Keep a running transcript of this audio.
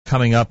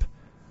coming up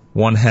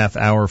 1/2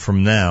 hour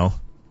from now,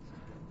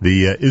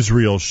 the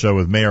Israel show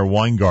with Meir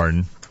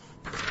Weingarten.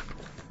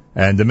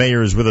 And the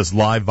mayor is with us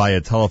live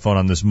via telephone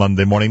on this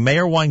Monday morning.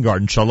 Meir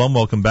Weingarten, shalom,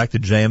 welcome back to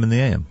JM and the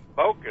AM.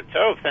 Oh, good.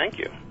 So, thank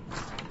you.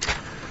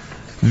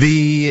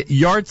 The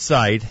yard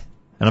site,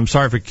 and I'm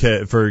sorry for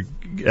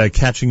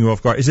catching you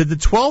off guard, is it the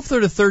 12th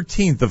or the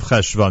 13th of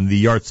Cheshvan, the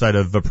yard site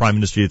of Prime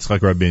Minister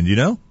Yitzhak Rabin? Do you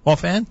know,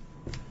 offhand?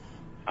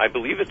 I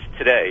believe it's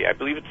today. I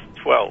believe it's the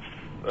 12th.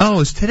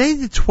 Oh, is today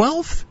the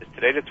 12th? Is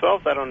today the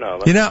 12th? I don't know.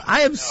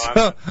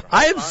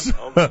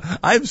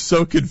 I am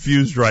so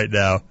confused right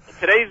now.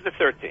 Today's the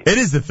 13th. It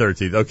is the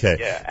 13th, okay.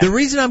 Yeah. The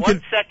reason I'm...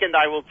 One second,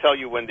 I will tell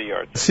you when the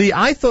yard is. See,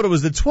 I thought it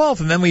was the 12th,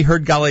 and then we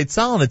heard Galei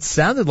Tzahal, and it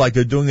sounded like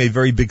they're doing a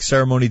very big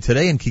ceremony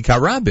today in Kikar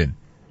Rabin.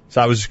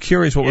 So I was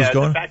curious what was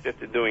going on. The fact that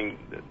they're doing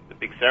the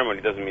big ceremony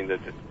doesn't mean that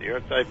it's the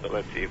yard site, but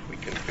let's see if we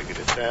can figure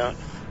this out.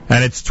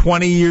 And it's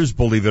 20 years,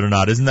 believe it or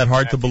not. Isn't that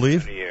hard to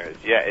believe? 20 years.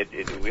 Yeah,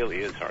 it really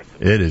is hard to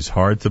believe. It is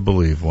hard to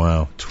believe.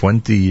 Wow.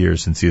 20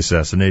 years since the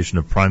assassination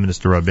of Prime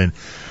Minister Rabin.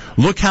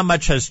 Look how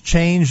much has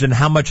changed and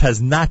how much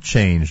has not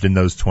changed in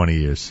those 20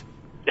 years.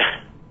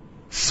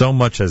 So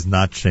much has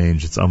not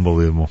changed. It's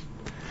unbelievable.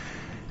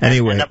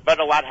 Anyway. But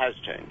a lot has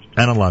changed.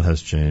 And a lot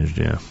has changed,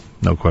 yeah.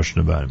 No question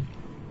about it.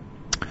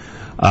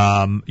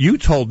 You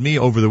told me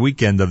over the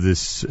weekend of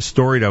this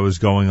story that was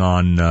going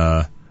on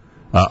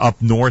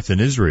up north in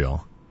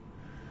Israel,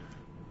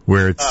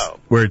 where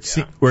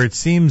it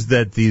seems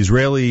that the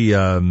Israeli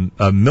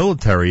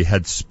military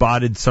had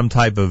spotted some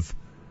type of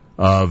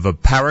a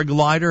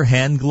paraglider,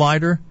 hand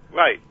glider,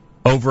 right,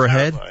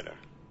 overhead.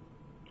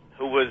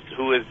 Who was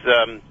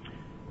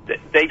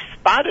they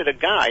spotted a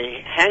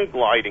guy hand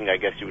gliding, I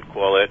guess you would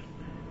call it,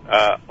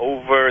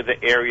 over the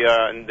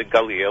area in the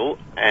Galil,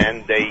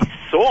 and they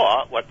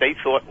saw what they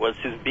thought was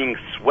his being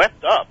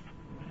swept up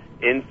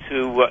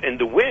into in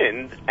the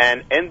wind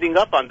and ending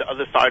up on the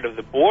other side of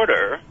the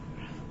border.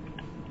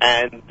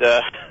 And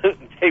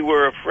they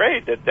were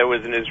afraid that there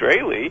was an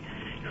Israeli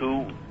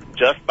who,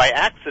 just by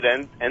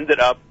accident, ended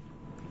up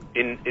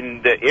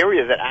in the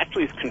area that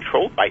actually is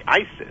controlled by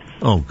ISIS.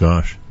 Oh,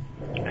 gosh.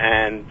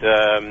 And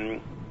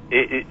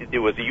it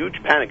was a huge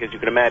panic, as you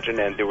can imagine,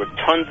 and there were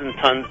tons and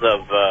tons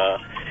of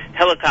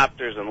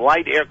helicopters and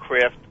light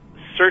aircraft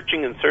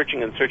searching and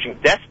searching and searching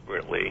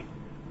desperately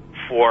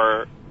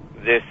for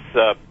this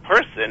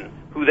person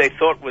who they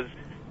thought was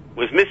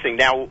missing.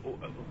 Now,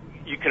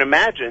 you can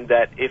imagine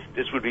that if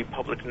this would be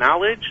public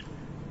knowledge,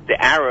 the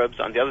Arabs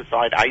on the other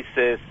side,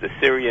 ISIS, the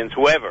Syrians,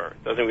 whoever,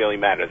 doesn't really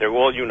matter, they're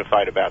all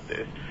unified about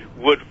this,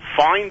 would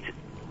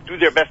do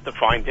their best to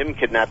find him,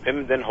 kidnap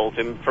him, then hold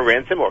him for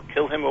ransom or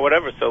kill him or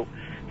whatever. So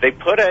they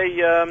put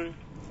a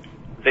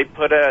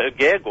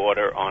gag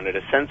order on it,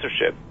 a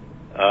censorship,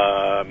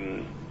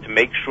 to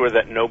make sure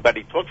that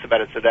nobody talks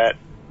about it, so that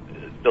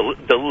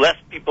the less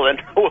people that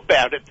know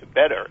about it, the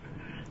better.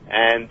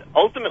 And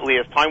ultimately,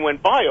 as time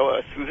went by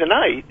through the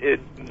night,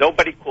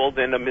 nobody called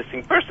in a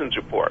missing persons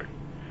report.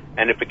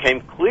 And it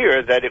became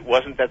clear that it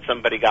wasn't that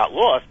somebody got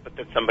lost, but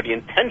that somebody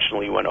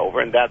intentionally went over,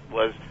 and that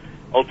was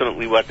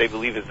ultimately what they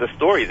believe is the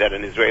story, that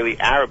an Israeli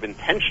Arab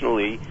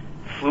intentionally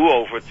flew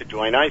over to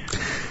join ISIS.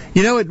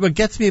 You know, what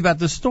gets me about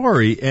the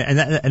story,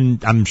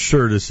 and I'm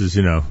sure this is,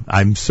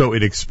 I'm so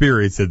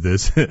inexperienced at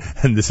this,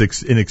 and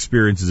this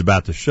inexperience is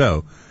about to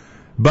show,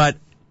 but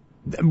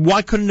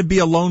why couldn't it be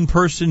a lone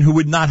person who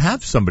would not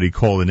have somebody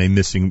call in a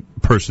missing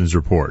persons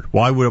report?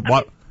 Why would it?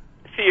 Why?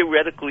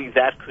 Theoretically,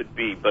 that could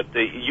be, but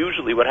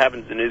usually what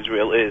happens in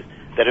Israel is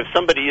that if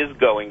somebody is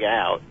going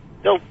out,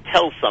 they'll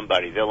tell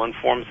somebody, they'll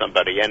inform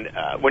somebody. And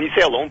when you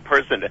say a lone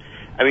person,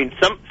 I mean,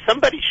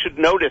 somebody should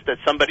notice that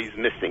somebody's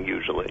missing,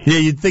 usually. Yeah,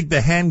 you'd think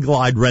the hand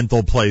glide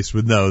rental place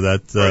would know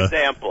that. For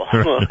example,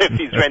 if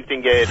he's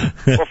renting it,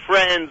 or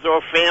friends,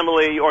 or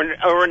family,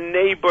 or a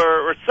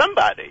neighbor, or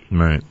somebody.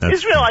 Right.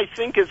 Israel, I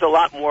think, is a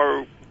lot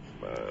more,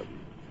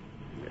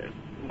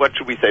 what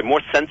should we say,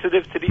 more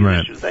sensitive to these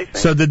issues, I think.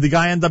 So did the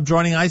guy end up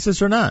joining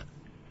ISIS or not?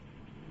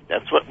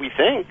 That's what we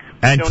think.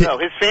 And I don't know.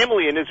 His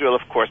family in Israel,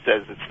 of course,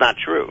 says it's not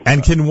true.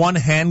 And can one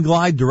hand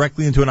glide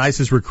directly into an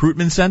ISIS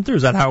recruitment center?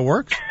 Is that how it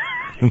works?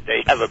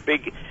 They have a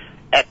big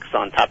X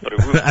on top of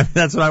the roof. I mean,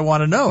 that's what I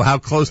want to know. How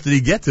close did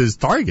he get to his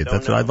target?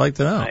 That's what I'd like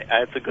to know.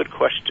 That's a good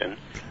question.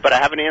 But I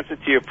have an answer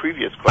to your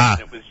previous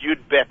question. It was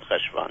Yud Bet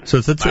Cheshvan. So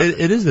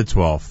it is the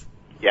 12th.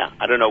 Yeah.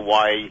 I don't know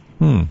why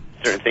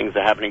certain things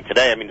are happening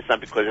today. I mean, it's not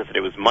because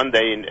yesterday was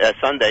Monday. And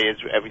Sunday is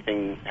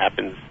everything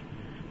happens.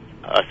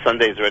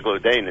 Sunday is a regular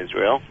day in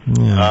Israel.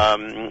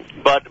 Yeah.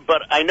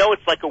 But I know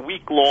it's like a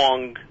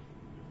week-long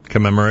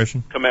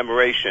commemoration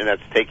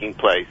that's taking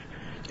place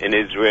in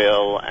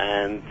Israel,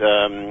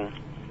 and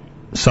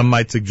some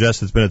might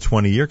suggest it's been a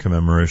 20-year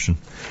commemoration.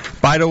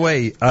 By the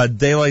way,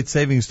 daylight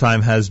savings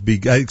time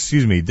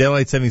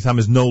daylight savings time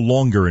is no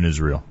longer in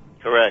Israel.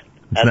 Correct.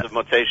 As of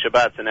Motzei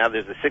Shabbat, so now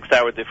there's a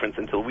 6-hour difference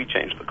until we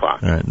change the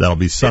clock. All right, that'll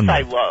be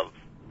Sunday. This I love.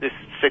 This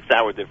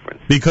 6-hour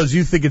difference. Because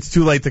you think it's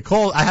too late to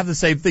call. I have the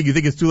same thing. You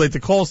think it's too late to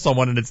call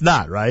someone, and it's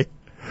not, right?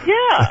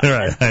 Yeah.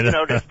 Right, And,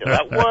 they're still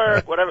at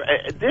work, whatever.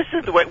 This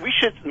is the way we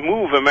should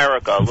move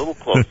America a little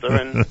closer,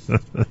 and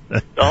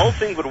the whole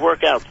thing would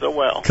work out so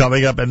well.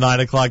 Coming up at 9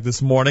 o'clock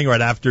this morning,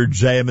 right after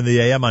JM in the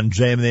AM on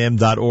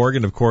jmintheam.org,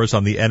 and of course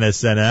on the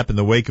NSN app, in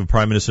the wake of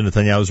Prime Minister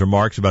Netanyahu's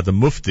remarks about the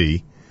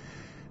Mufti,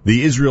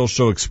 the Israel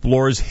Show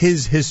explores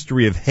his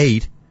history of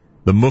hate,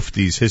 the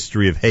Mufti's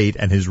history of hate,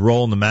 and his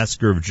role in the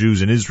massacre of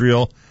Jews in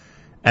Israel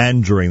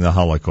and during the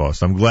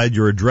Holocaust. I'm glad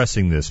you're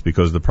addressing this,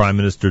 because the Prime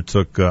Minister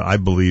took, I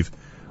believe,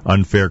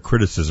 unfair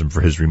criticism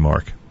for his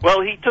remark.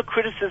 Well, he took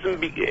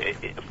criticism.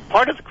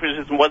 Part of the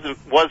criticism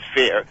was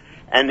fair,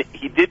 and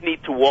he did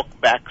need to walk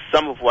back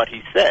some of what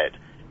he said.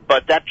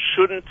 But that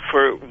shouldn't,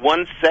 for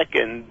 1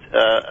 second,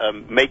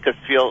 make us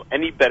feel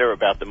any better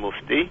about the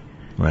Mufti,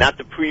 right. Not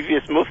the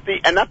previous Mufti,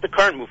 and not the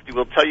current Mufti.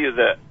 We'll tell you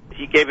that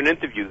he gave an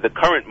interview. The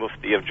current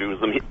Mufti of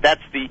Jerusalem,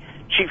 that's the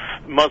chief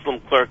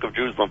Muslim cleric of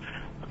Jerusalem,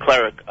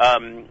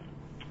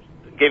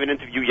 gave an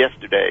interview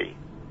yesterday.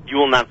 You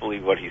will not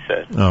believe what he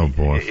said. Oh,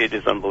 boy. It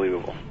is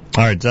unbelievable.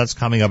 All right, that's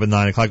coming up at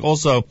 9 o'clock.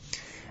 Also,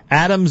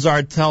 Adam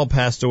Zartel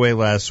passed away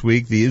last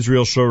week. The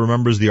Israel Show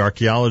remembers the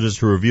archaeologist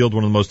who revealed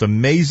one of the most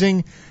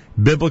amazing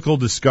biblical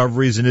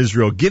discoveries in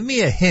Israel. Give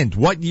me a hint.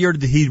 What year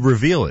did he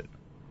reveal it?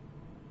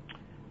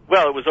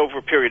 Well, it was over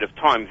a period of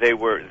time. They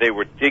were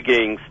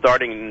digging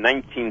starting in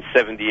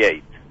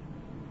 1978.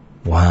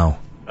 Wow.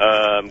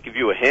 Give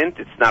you a hint.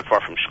 It's not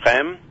far from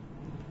Shechem.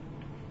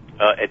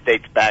 It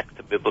dates back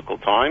to biblical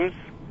times.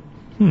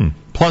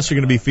 Plus, you're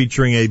going to be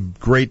featuring a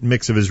great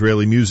mix of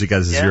Israeli music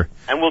as is your...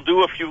 And we'll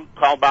do a few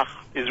Carlebach,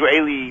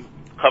 Israeli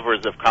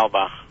covers of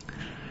Carlebach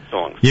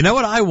songs. You know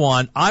what I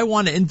want? I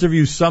want to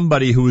interview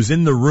somebody who was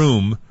in the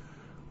room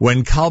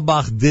when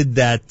Carlebach did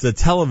that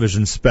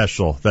television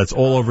special that's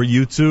all over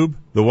YouTube.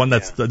 The one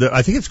that's,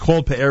 I think it's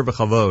called Pe'er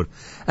B'Chavod.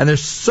 And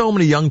there's so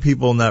many young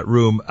people in that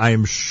room. I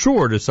am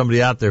sure there's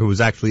somebody out there who was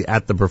actually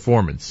at the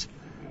performance.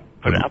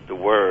 Put out the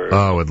word. Oh,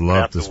 I would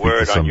love to speak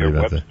to somebody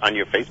about that. On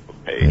your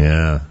Facebook page.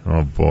 Yeah.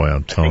 Oh, boy,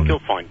 I'm telling you. I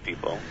think you'll find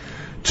people.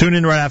 Tune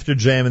in right after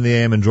JM in the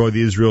AM. Enjoy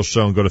the Israel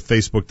Show and go to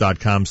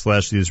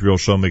Facebook.com/The Israel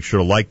Show. Make sure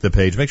to like the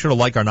page. Make sure to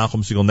like our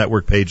Nachum Segal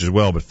Network page as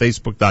well. But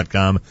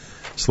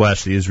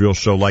Facebook.com/The Israel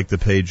Show. Like the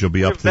page. You'll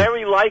be up to...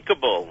 very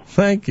likable.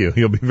 Thank you.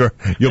 You'll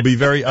be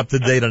very up to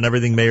date on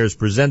everything Meir is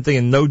presenting,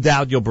 and no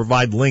doubt you'll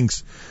provide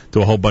links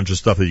to a whole bunch of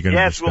stuff that you're going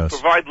to discuss. Yes,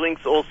 we'll provide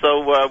links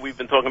also. We've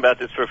been talking about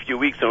this for a few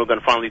weeks, and we're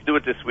going to finally do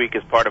it this week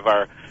as part of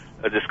our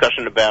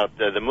discussion about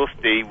the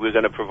Mufti. We're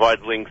going to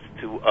provide links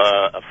to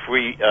a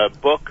free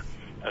book,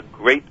 a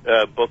great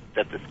book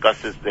that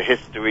discusses the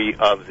history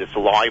of this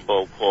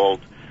libel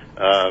called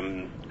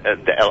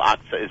the El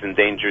Aqsa is in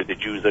danger. The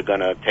Jews are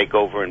going to take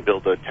over and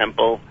build a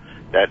temple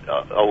that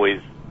always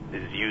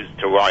is used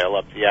to rile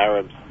up the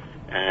Arabs.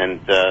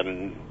 And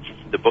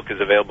the book is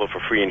available for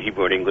free in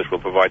Hebrew and English.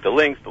 We'll provide the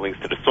links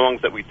to the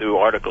songs that we do,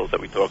 articles that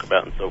we talk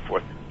about, and so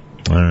forth.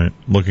 All right.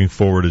 Looking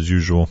forward as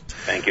usual.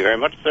 Thank you very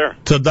much, sir.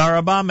 Toda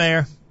rabah,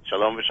 Meir.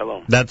 Shalom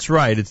v'shalom. That's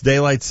right. It's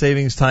daylight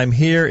savings time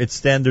here. It's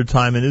standard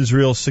time in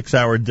Israel.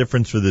 6-hour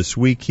difference for this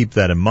week. Keep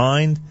that in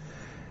mind.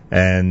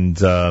 And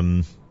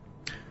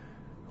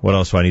what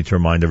else do I need to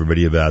remind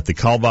everybody about? The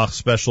Carlebach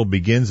special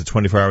begins at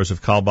 24 hours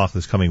of Carlebach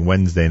this coming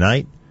Wednesday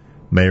night.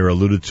 Meir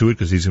alluded to it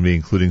because he's going to be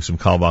including some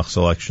Carlebach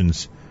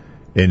selections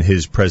in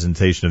his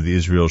presentation of the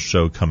Israel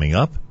Show coming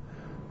up.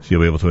 So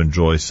you'll be able to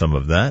enjoy some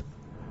of that.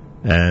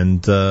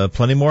 And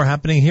plenty more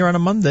happening here on a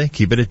Monday.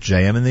 Keep it at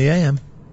JM in the AM.